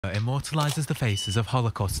Immortalizes the faces of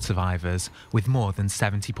Holocaust survivors with more than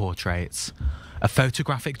 70 portraits. A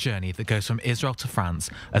photographic journey that goes from Israel to France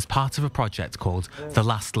as part of a project called the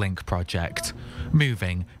Last Link Project,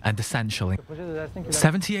 moving and essentially.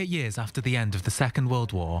 78 years after the end of the Second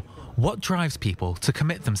World War, what drives people to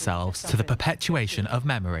commit themselves to the perpetuation of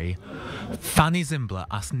memory? Fanny Zimbler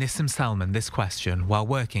asked Nissim Sellam this question while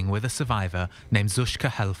working with a survivor named Zuzka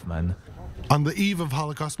Helfman. On the eve of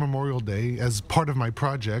Holocaust Memorial Day, as part of my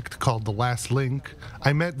project called The Last Link,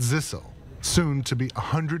 I met Zissel, soon to be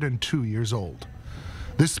 102 years old.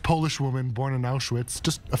 This Polish woman, born in Auschwitz,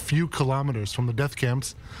 just a few kilometers from the death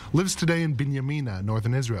camps, lives today in Binyamina,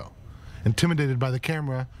 northern Israel. Intimidated by the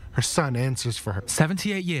camera, her son answers for her.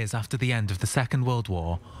 78 years after the end of the Second World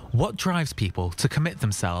War, what drives people to commit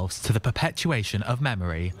themselves to the perpetuation of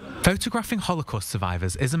memory? Photographing Holocaust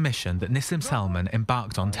survivors is a mission that Nissim Sellam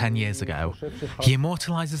embarked on 10 years ago. He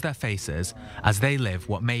immortalizes their faces as they live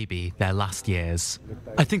what may be their last years.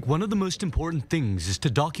 I think one of the most important things is to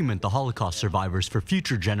document the Holocaust survivors for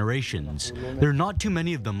future generations. There are not too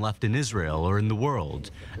many of them left in Israel or in the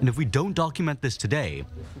world, and if we don't document this today,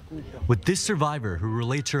 with this survivor who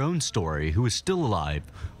relates her own story, who is still alive,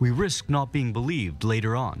 we risk not being believed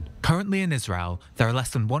later on. Currently in Israel, there are less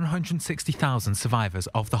than 160,000 survivors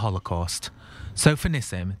of the Holocaust. So for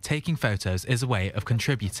Nissim, taking photos is a way of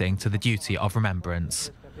contributing to the duty of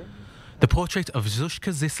remembrance. The portrait of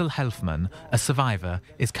Zuzka Zissel Helfman, a survivor,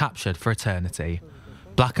 is captured for eternity.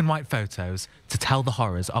 Black and white photos to tell the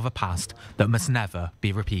horrors of a past that must never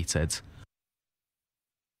be repeated.